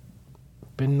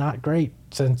been not great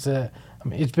since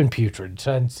it's been putrid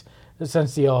since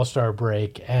the All-Star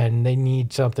break, and they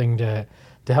need something to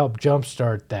help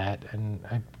jumpstart that. And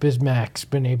Bismack's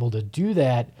been able to do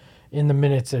that in the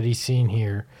minutes that he's seen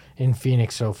here in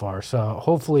Phoenix so far. So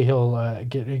hopefully he'll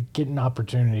get an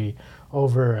opportunity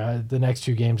over the next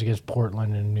two games against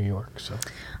Portland and New York. So,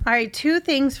 all right, two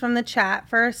things from the chat.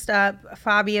 First up,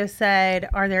 Fabio said,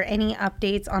 are there any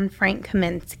updates on Frank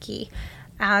Kaminsky?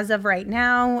 As of right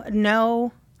now,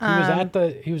 no.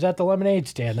 He was at the lemonade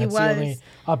stand. That's the only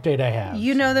update I have.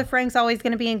 You know that Frank's always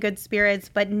going to be in good spirits,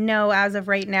 but no, as of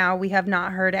right now, we have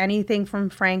not heard anything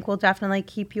from Frank. We'll definitely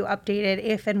keep you updated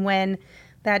if and when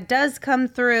that does come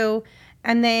through.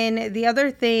 And then the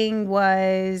other thing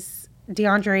was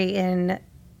DeAndre in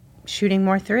shooting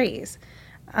more threes.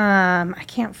 I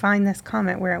can't find this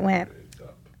comment where it went,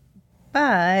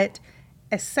 but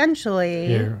essentially,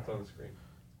 here.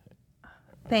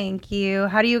 Thank you.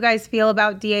 How do you guys feel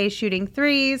about DA shooting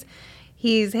threes?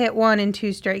 He's hit one in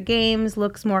 2 straight games,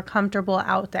 looks more comfortable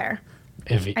out there.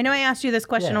 I know I asked you this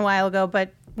question a while ago,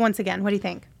 but once again, what do you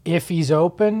think? If he's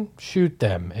open, shoot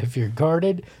them. If you're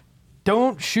guarded,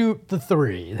 don't shoot the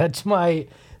three. That's my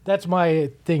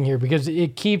thing here, because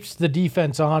it keeps the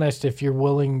defense honest if you're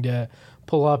willing to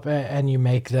pull up and you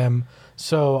make them.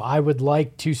 So I would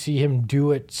like to see him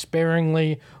do it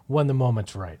sparingly when the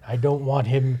moment's right. I don't want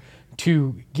him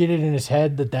to get it in his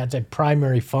head that that's a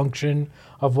primary function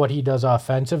of what he does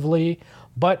offensively.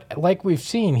 But like we've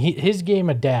seen, his game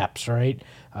adapts, right?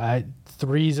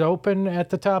 Threes open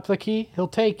at the top of the key, he'll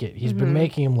take it. He's been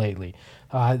making them lately.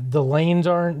 The lanes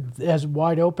aren't as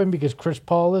wide open because Chris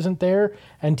Paul isn't there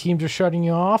and teams are shutting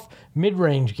you off.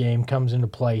 Mid-range game comes into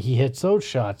play. He hits those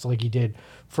shots like he did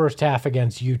first half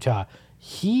against Utah.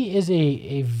 He is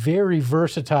a very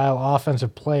versatile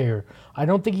offensive player. I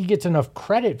don't think he gets enough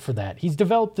credit for that. He's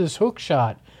developed this hook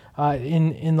shot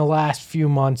in the last few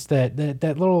months, that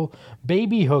little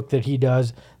baby hook that he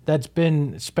does that's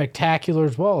been spectacular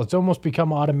as well. It's almost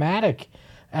become automatic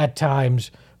at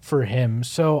times for him.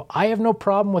 So I have no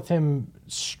problem with him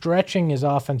stretching his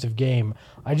offensive game.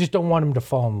 I just don't want him to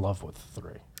fall in love with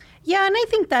three. Yeah, and I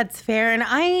think that's fair. And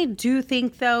I do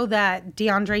think, though, that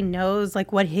DeAndre knows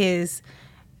like what his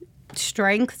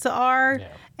strengths are. Yeah.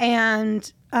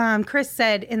 And Chris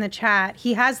said in the chat,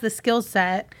 he has the skill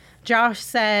set. Josh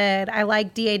said, I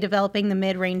like DA developing the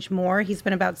mid-range more. He's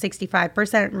been about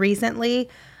 65% recently.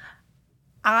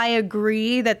 I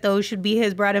agree that those should be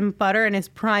his bread and butter and his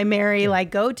primary like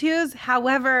go-tos.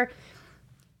 However,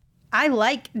 I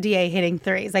like DA hitting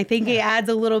threes. I think it adds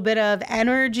a little bit of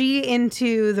energy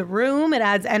into the room. It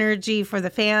adds energy for the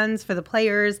fans, for the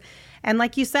players. And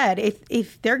like you said,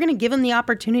 if they're going to give him the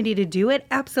opportunity to do it,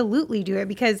 absolutely do it,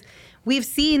 because we've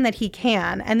seen that he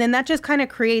can. And then that just kind of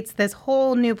creates this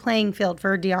whole new playing field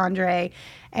for DeAndre,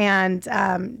 and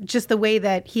just the way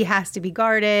that he has to be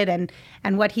guarded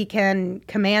and what he can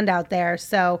command out there.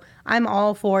 So I'm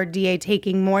all for DA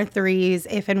taking more threes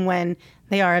if and when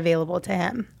they are available to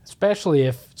him. Especially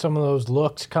if some of those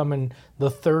looks come in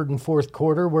the third and fourth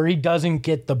quarter where he doesn't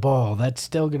get the ball. That's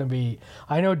still going to be...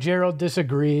 I know Gerald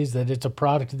disagrees that it's a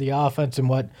product of the offense and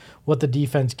what the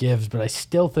defense gives, but I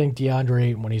still think DeAndre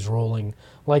Ayton, when he's rolling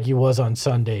like he was on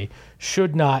Sunday,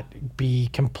 should not be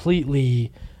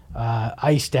completely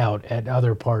iced out at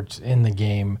other parts in the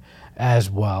game as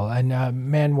well. And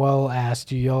Manuel asked,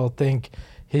 do y'all think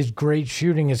his great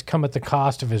shooting has come at the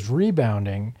cost of his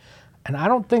rebounding? And I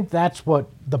don't think that's what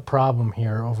the problem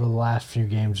here over the last few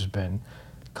games has been.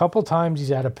 A couple times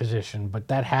he's out of position, but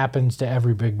that happens to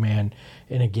every big man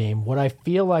in a game. What I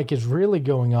feel like is really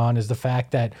going on is the fact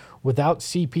that without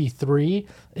CP3,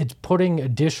 it's putting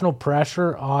additional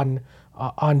pressure on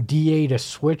DA to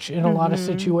switch in a lot of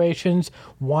situations,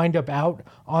 wind up out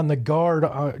on the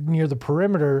guard near the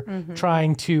perimeter,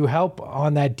 trying to help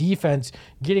on that defense,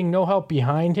 getting no help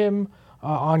behind him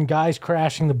on guys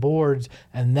crashing the boards,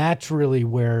 and that's really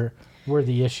where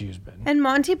the issue's been. And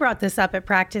Monty brought this up at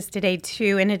practice today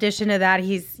too. In addition to that,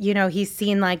 he's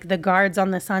seen like the guards on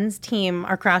the Suns team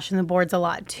are crashing the boards a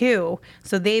lot too.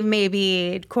 So they've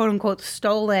maybe quote unquote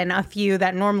stolen a few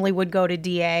that normally would go to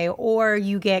DA, or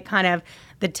you get kind of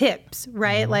the tips,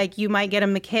 right? Like you might get a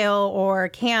Mikhail or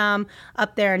Cam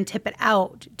up there and tip it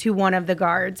out to one of the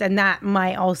guards. And that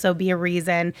might also be a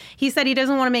reason. He said he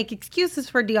doesn't want to make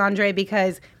excuses for DeAndre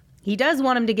because he does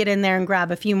want him to get in there and grab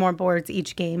a few more boards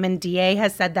each game. And DA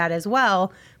has said that as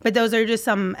well. But those are just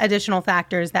some additional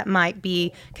factors that might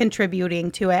be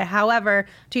contributing to it. However,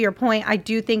 to your point, I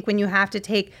do think when you have to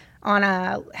take on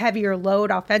a heavier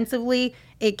load offensively,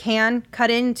 it can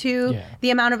cut into the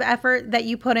amount of effort that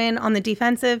you put in on the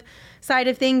defensive side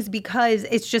of things, because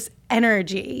it's just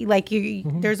energy. Like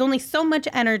there's only so much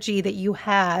energy that you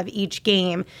have each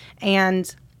game,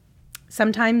 and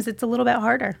sometimes it's a little bit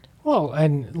harder. Well,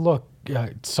 and look,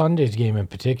 Sunday's game in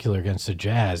particular against the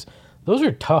Jazz, those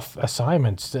are tough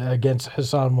assignments against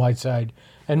Hassan Whiteside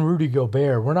and Rudy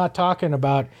Gobert. We're not talking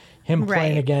about him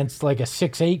playing against like a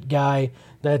 6'8" guy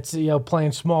that's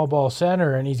playing small ball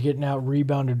center and he's getting out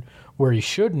rebounded where he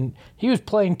shouldn't. He was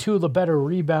playing two of the better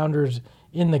rebounders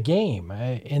in the game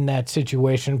in that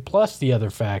situation, plus the other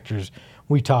factors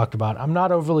we talked about. I'm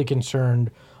not overly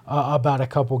concerned about a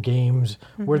couple games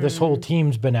where this whole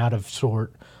team's been out of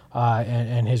sort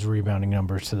and his rebounding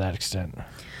numbers to that extent.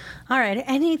 All right.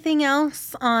 Anything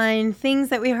else on things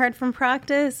that we heard from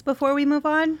practice before we move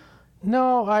on?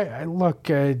 No, I look,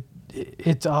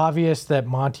 it's obvious that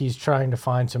Monty's trying to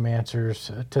find some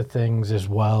answers to things as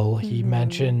well. He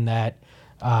mentioned that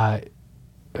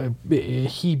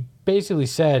he basically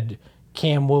said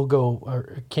Cam Payne will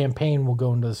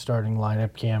go into the starting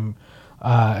lineup.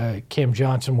 Cam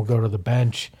Johnson will go to the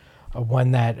bench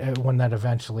when that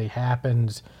eventually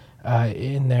happens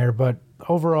in there. But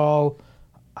overall,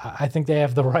 I think they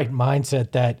have the right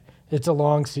mindset that it's a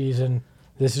long season.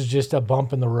 This is just a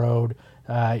bump in the road.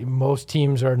 Most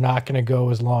teams are not going to go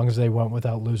as long as they went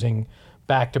without losing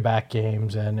back-to-back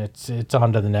games, and it's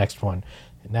on to the next one.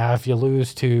 Now, if you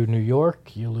lose to New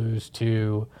York, you lose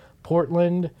to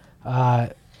Portland,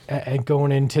 and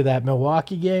going into that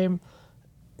Milwaukee game,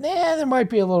 there might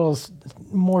be a little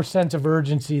more sense of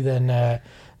urgency than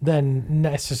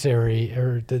necessary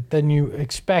or than you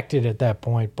expected at that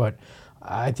point. But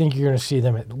I think you're going to see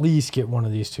them at least get one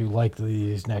of these two, likely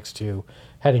these next two,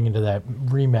 heading into that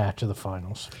rematch of the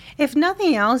finals. If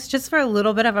nothing else, just for a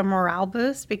little bit of a morale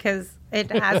boost, because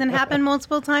it hasn't happened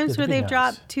multiple times where they've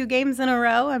dropped 2 games in a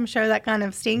row. I'm sure that kind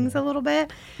of stings a little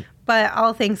bit. But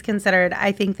all things considered,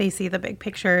 I think they see the big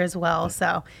picture as well.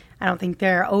 So I don't think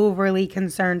they're overly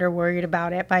concerned or worried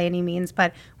about it by any means,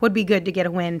 but would be good to get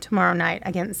a win tomorrow night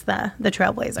against the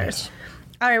Trailblazers. Yes.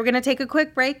 All right, we're going to take a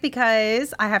quick break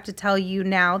because I have to tell you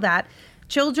now that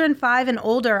children 5 and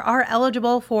older are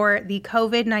eligible for the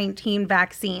COVID-19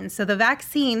 vaccine. So the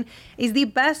vaccine is the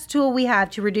best tool we have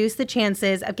to reduce the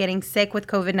chances of getting sick with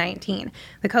COVID-19.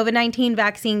 The COVID-19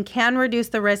 vaccine can reduce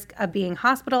the risk of being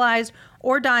hospitalized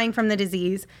or dying from the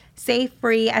disease. Safe,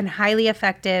 free, and highly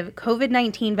effective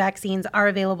COVID-19 vaccines are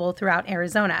available throughout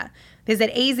Arizona.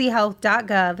 Visit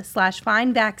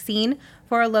azhealth.gov/findvaccine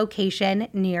for a location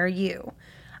near you.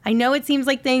 I know it seems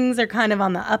like things are kind of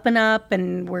on the up and up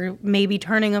and we're maybe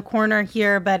turning a corner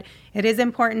here, but it is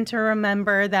important to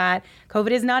remember that COVID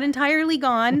is not entirely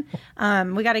gone.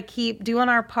 We got to keep doing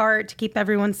our part to keep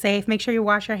everyone safe. Make sure you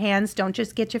wash your hands. Don't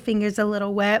just get your fingers a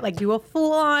little wet. Like do a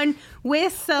full-on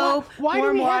with soap, Why do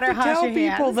warm we water, have to tell wash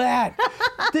your people hands.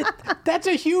 that's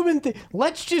a human thing.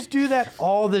 Let's just do that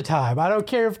all the time. I don't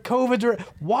care if COVID's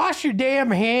wash your damn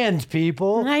hands,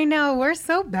 people. I know, we're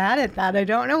so bad at that. I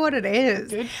don't know what it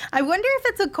is. I wonder if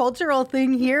it's a cultural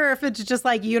thing here or if it's just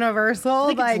like universal.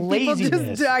 think it's Like people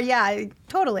laziness. just yeah,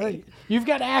 totally. You've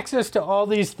got access to all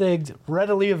these things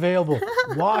readily available.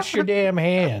 Wash your damn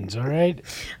hands, all right?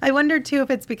 I wonder too if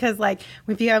it's because like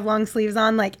if you have long sleeves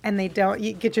on, like and they don't,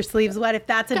 you get your sleeves wet. If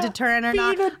that's a deterrent or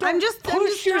not. I'm just trying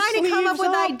to come up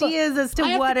with ideas as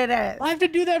to what it is. I have to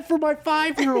do that for my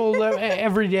 5-year-old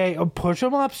every day. Push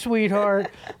them up, sweetheart.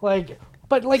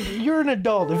 But you're an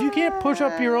adult. If you can't push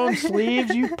up your own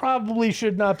sleeves, you probably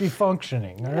should not be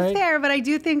functioning. All right. Fair, but I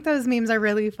do think those memes are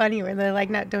really funny where they're like,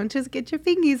 "No, don't just get your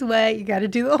fingies wet. You got to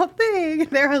do the whole thing."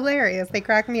 They're hilarious. They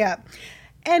crack me up.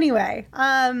 Anyway,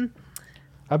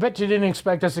 I bet you didn't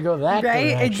expect us to go that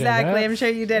right? direction, Exactly. huh? I'm sure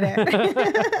you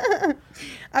didn't.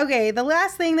 Okay, the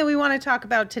last thing that we want to talk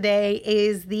about today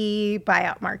is the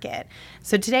buyout market.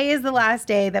 So today is the last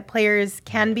day that players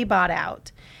can be bought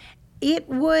out. It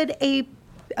would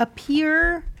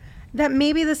appear that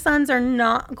maybe the Suns are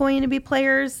not going to be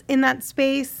players in that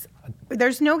space.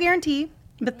 There's no guarantee,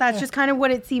 but that's just kind of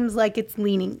what it seems like it's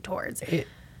leaning towards.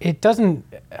 It doesn't.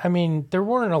 I mean, there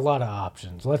weren't a lot of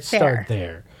options. Let's start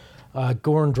there.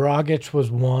 Goran Dragic was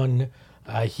one.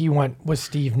 He went with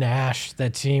Steve Nash.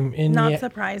 That seemed Not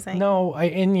surprising. No,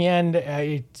 in the end,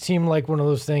 it seemed like one of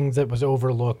those things that was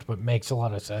overlooked, but makes a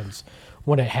lot of sense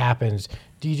when it happens.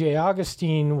 DJ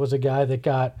Augustine was a guy that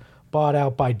got bought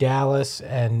out by Dallas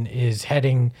and is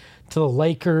heading to the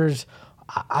Lakers.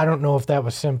 I don't know if that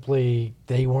was simply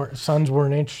Suns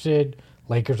weren't interested.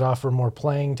 Lakers offer more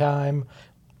playing time.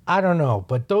 I don't know,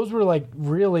 but those were like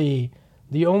really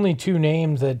the only two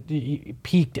names that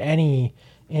piqued any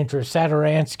interest.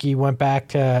 Satoransky went back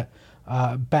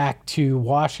to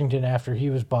Washington after he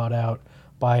was bought out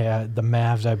by the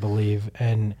Mavs, I believe,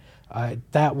 and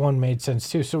that one made sense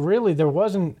too. So really, there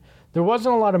wasn't a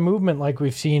lot of movement like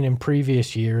we've seen in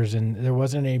previous years, and there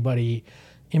wasn't anybody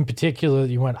in particular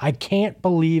that you went, I can't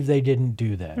believe they didn't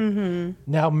do that. Mm-hmm.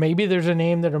 Now maybe there's a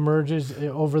name that emerges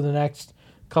over the next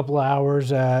couple of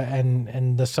hours,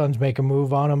 and the Suns make a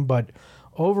move on them, but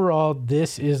overall,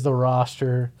 this is the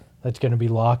roster that's going to be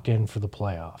locked in for the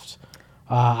playoffs.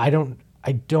 I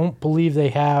don't believe they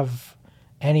have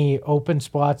any open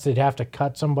spots. They'd have to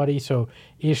cut somebody, so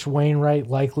Ish Wainwright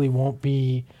likely won't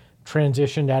be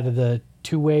transitioned out of the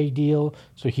two-way deal,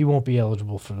 so he won't be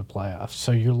eligible for the playoffs.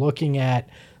 So you're looking at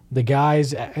the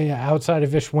guys outside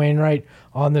of Ish Wainwright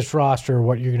on this roster,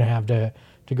 what you're going to have to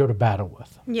go to battle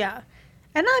with. Yeah,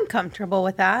 and I'm comfortable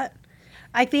with that.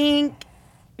 I think,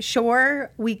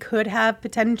 sure, we could have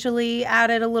potentially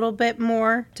added a little bit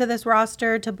more to this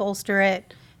roster to bolster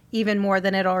it even more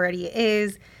than it already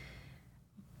is.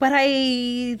 But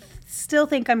I still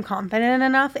think I'm confident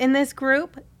enough in this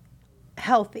group.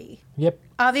 Healthy. Yep.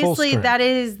 Obviously, that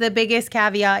is the biggest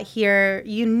caveat here.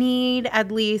 You need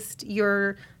at least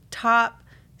your top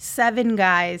 7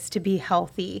 guys to be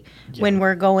healthy when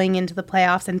we're going into the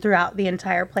playoffs and throughout the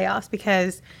entire playoffs,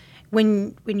 because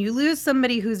when you lose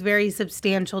somebody who's very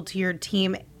substantial to your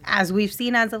team, as we've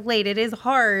seen as of late, it is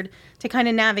hard to kind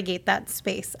of navigate that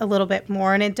space a little bit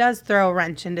more, and it does throw a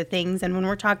wrench into things. And when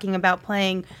we're talking about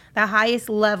playing the highest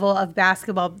level of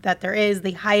basketball that there is,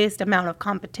 the highest amount of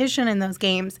competition in those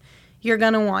games, you're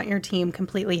going to want your team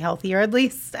completely healthy, or at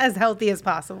least as healthy as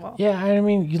possible. Yeah, I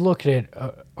mean, you look at it,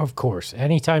 of course,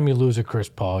 anytime you lose a Chris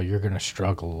Paul, you're going to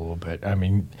struggle a little bit. I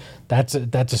mean, that's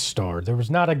a star. There was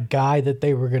not a guy that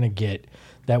they were going to get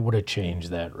that would have changed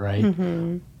that, right?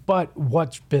 Mm-hmm. But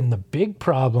what's been the big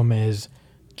problem is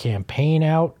campaign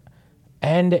out,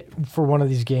 and for one of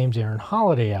these games, Aaron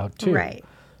Holiday out too. Right.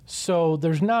 So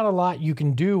there's not a lot you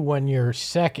can do when your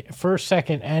first,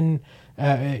 second, and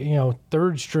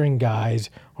third string guys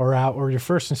are out, or your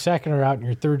first and second are out, and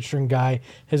your third string guy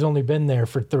has only been there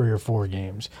for 3 or 4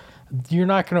 games. You're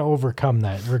not going to overcome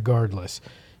that regardless.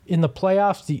 In the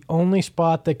playoffs, the only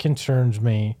spot that concerns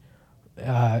me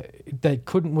that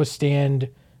couldn't withstand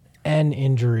an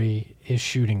injury is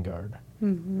shooting guard.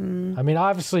 Mm-hmm. I mean,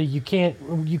 obviously you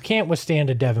can't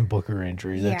withstand a Devin Booker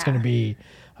injury. That's going to be,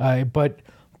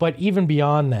 but even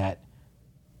beyond that,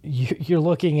 you're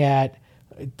looking at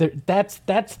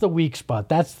that's the weak spot.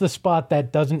 That's the spot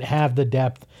that doesn't have the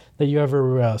depth that you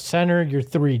ever center. You're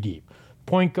 3 deep.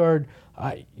 Point guard,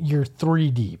 you're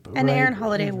 3 deep. And right? Aaron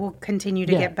Holiday will continue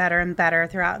to get better and better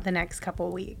throughout the next couple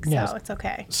of weeks, so it's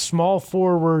okay. Small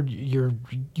forward, you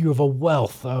have a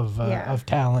wealth of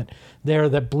talent there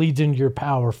that bleeds into your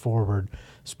power forward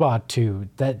spot too.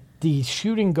 That the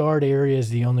shooting guard area is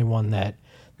the only one that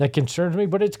that concerns me,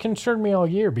 but it's concerned me all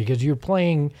year because you're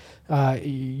playing,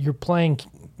 Landry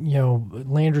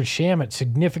Shamet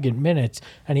significant minutes,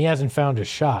 and he hasn't found his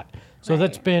shot. So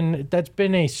that's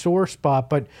been a sore spot,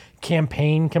 but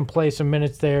Campaign can play some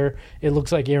minutes there. It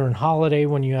looks like Aaron Holiday,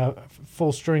 when you have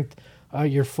full strength,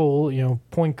 your full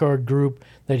point guard group,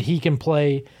 that he can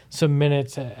play some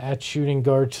minutes at shooting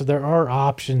guard. So there are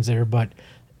options there, but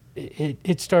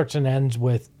it starts and ends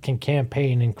with, can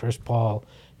Campaign and Chris Paul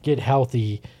get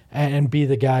healthy and be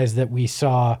the guys that we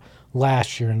saw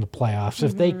last year in the playoffs?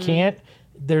 If they can't,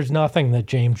 there's nothing that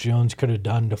James Jones could have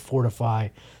done to fortify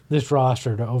this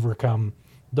roster to overcome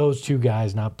those two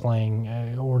guys not playing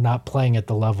or not playing at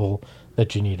the level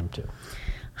that you need them to.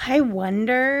 I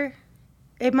wonder,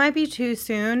 it might be too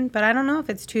soon, but I don't know if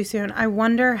it's too soon. I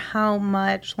wonder how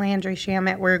much Landry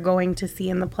Shamet we're going to see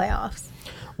in the playoffs.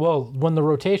 Well, when the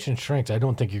rotation shrinks, I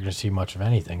don't think you're going to see much of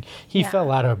anything. He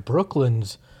fell out of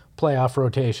Brooklyn's playoff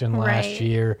rotation last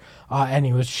year, and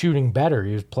he was shooting better.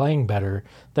 He was playing better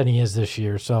than he is this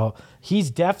year. So he's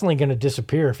definitely going to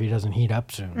disappear if he doesn't heat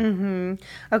up soon.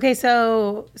 Mm-hmm. Okay,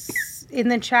 so in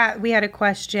the chat, we had a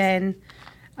question.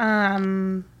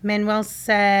 Manuel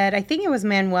said, I think it was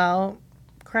Manuel,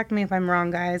 correct me if I'm wrong,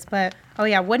 guys, but,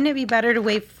 wouldn't it be better to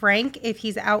waive Frank if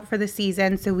he's out for the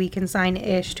season so we can sign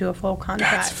Ish to a full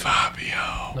contract? That's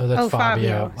Fabio. No, that's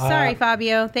Fabio. Sorry,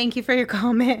 Fabio. Thank you for your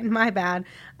comment. My bad.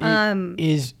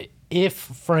 Is if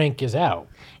Frank is out.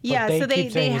 Yeah, so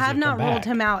they have not ruled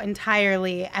him out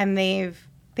entirely, and they've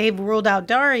ruled out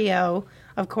Dario,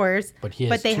 of course,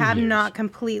 but they have not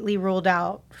completely ruled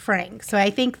out Frank. So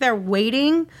I think they're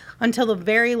waiting until the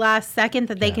very last second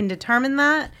that they can determine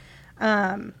that.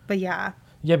 But yeah.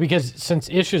 Yeah, because since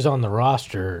Ish is on the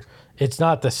roster, it's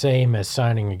not the same as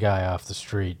signing a guy off the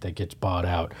street that gets bought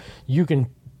out. You can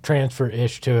transfer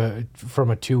Ish from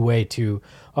a two-way to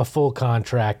a full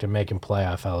contract and make him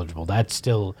playoff eligible. That's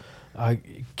still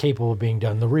capable of being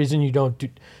done. The reason you don't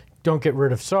get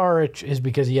rid of Saric is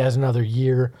because he has another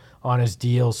year on his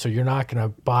deal, so you're not going to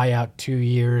buy out 2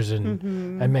 years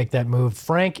and make that move.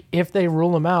 Frank, if they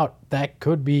rule him out, that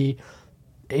could be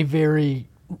a very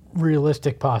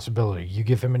realistic possibility. You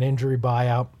give him an injury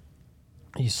buyout,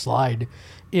 you slide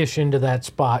Ish into that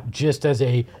spot just as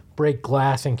a break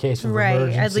glass in case of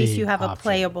emergency. At least you have a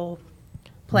playable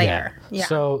player. Yeah.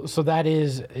 So that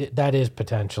is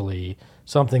potentially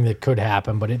something that could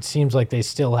happen, but it seems like they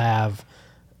still have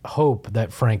hope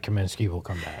that Frank Kaminsky will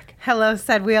come back. Hello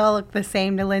said we all look the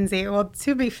same to Lindsay. Well,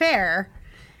 to be fair,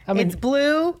 it's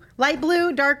blue, light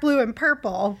blue, dark blue, and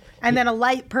purple, and then a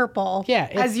light purple. Yeah,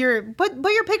 as your put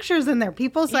your pictures in there,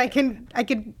 people, so I can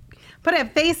put a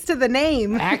face to the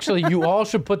name. Actually, you all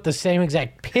should put the same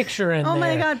exact picture in there. Oh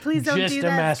my God, please don't do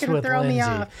that. It's going to throw me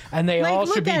off. And they all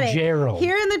should be Gerald.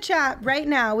 Here in the chat right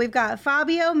now, we've got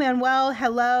Fabio, Manuel,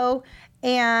 hello,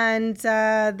 and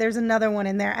there's another one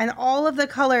in there. And all of the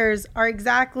colors are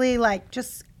exactly like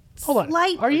just Hold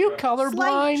on. Are you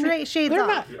colorblind? Slight shades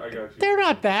off. They're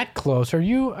not that close. Are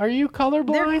you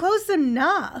colorblind? They're close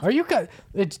enough. Are you?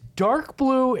 It's dark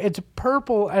blue, it's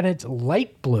purple, and it's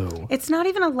light blue. It's not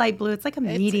even a light blue. It's like a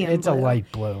medium blue. It's a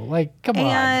light blue. Like, come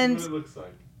on. That's what it looks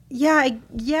like.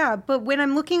 Yeah, but when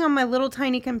I'm looking on my little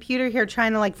tiny computer here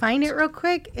trying to like find it real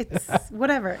quick, it's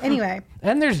whatever. Anyway.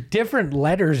 And there's different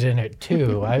letters in it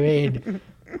too. I mean,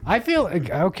 I feel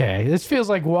okay. This feels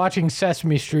like watching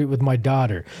Sesame Street with my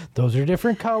daughter. Those are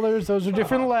different colors. Those are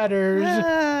different letters.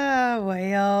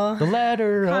 Well. The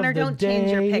letter Connor, of the don't day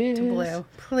change your pick to blue,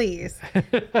 please.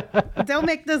 Don't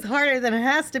make this harder than it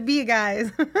has to be,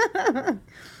 guys.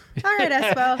 All right,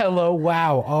 Espo. Hello,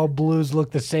 wow. All blues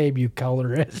look the same, you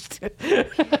colorist.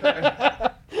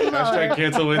 Hashtag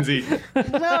cancel Lindsay.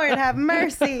 Lord have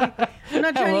mercy. I'm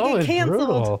not trying to get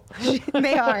canceled.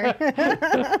 They are.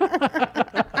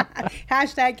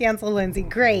 Hashtag cancel Lindsay.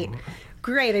 Great.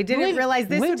 I didn't realize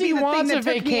this Lindsay would be the thing that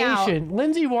took me out.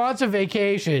 Lindsay wants a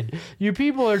vacation. You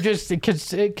people are just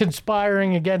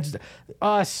conspiring against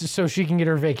us so she can get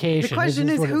her vacation. The question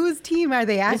is whose team are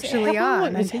they actually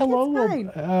on? Is Hello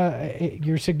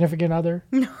your significant other?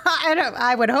 No,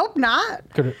 I would hope not.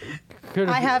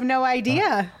 I have no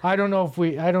idea. I don't know if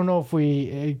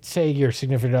we say your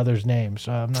significant other's name,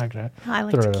 so I'm not gonna. I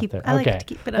like to keep it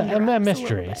under wraps a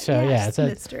mystery. So yes,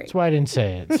 mystery. That's why I didn't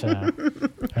say it. So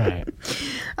all right.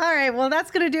 All right, well,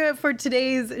 that's going to do it for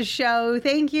today's show.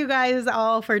 Thank you guys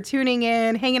all for tuning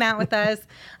in, hanging out with us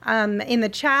in the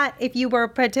chat. If you were a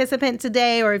participant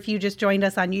today or if you just joined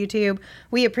us on YouTube,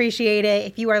 we appreciate it.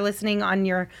 If you are listening on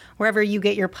wherever you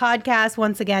get your podcast,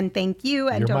 once again, thank you.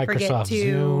 And Your don't Microsoft forget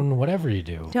to Zune, whatever you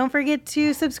do. Don't forget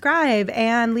to subscribe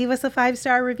and leave us a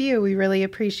 5-star review. We really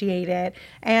appreciate it.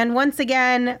 And once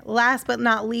again, last but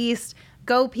not least,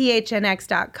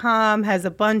 GoPHNX.com has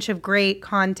a bunch of great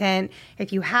content.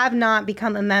 If you have not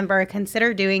become a member,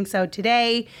 consider doing so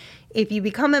today. If you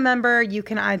become a member, you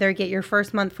can either get your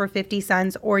first month for 50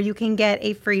 cents or you can get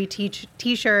a free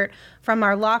t-shirt from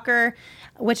our locker.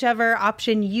 Whichever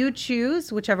option you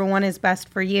choose, whichever one is best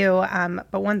for you.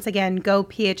 But once again,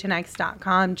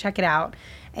 GoPHNX.com. Check it out.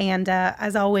 And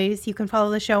as always, you can follow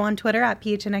the show on Twitter at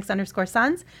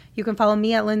PHNX_Suns. You can follow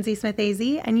me at Lindsay Smith AZ,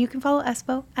 and you can follow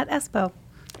Espo at Espo.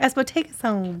 Espo, take us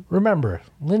home. Remember,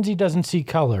 Lindsay doesn't see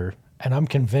color, and I'm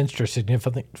convinced her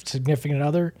significant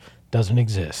other doesn't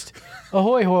exist.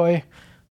 Ahoy, hoy.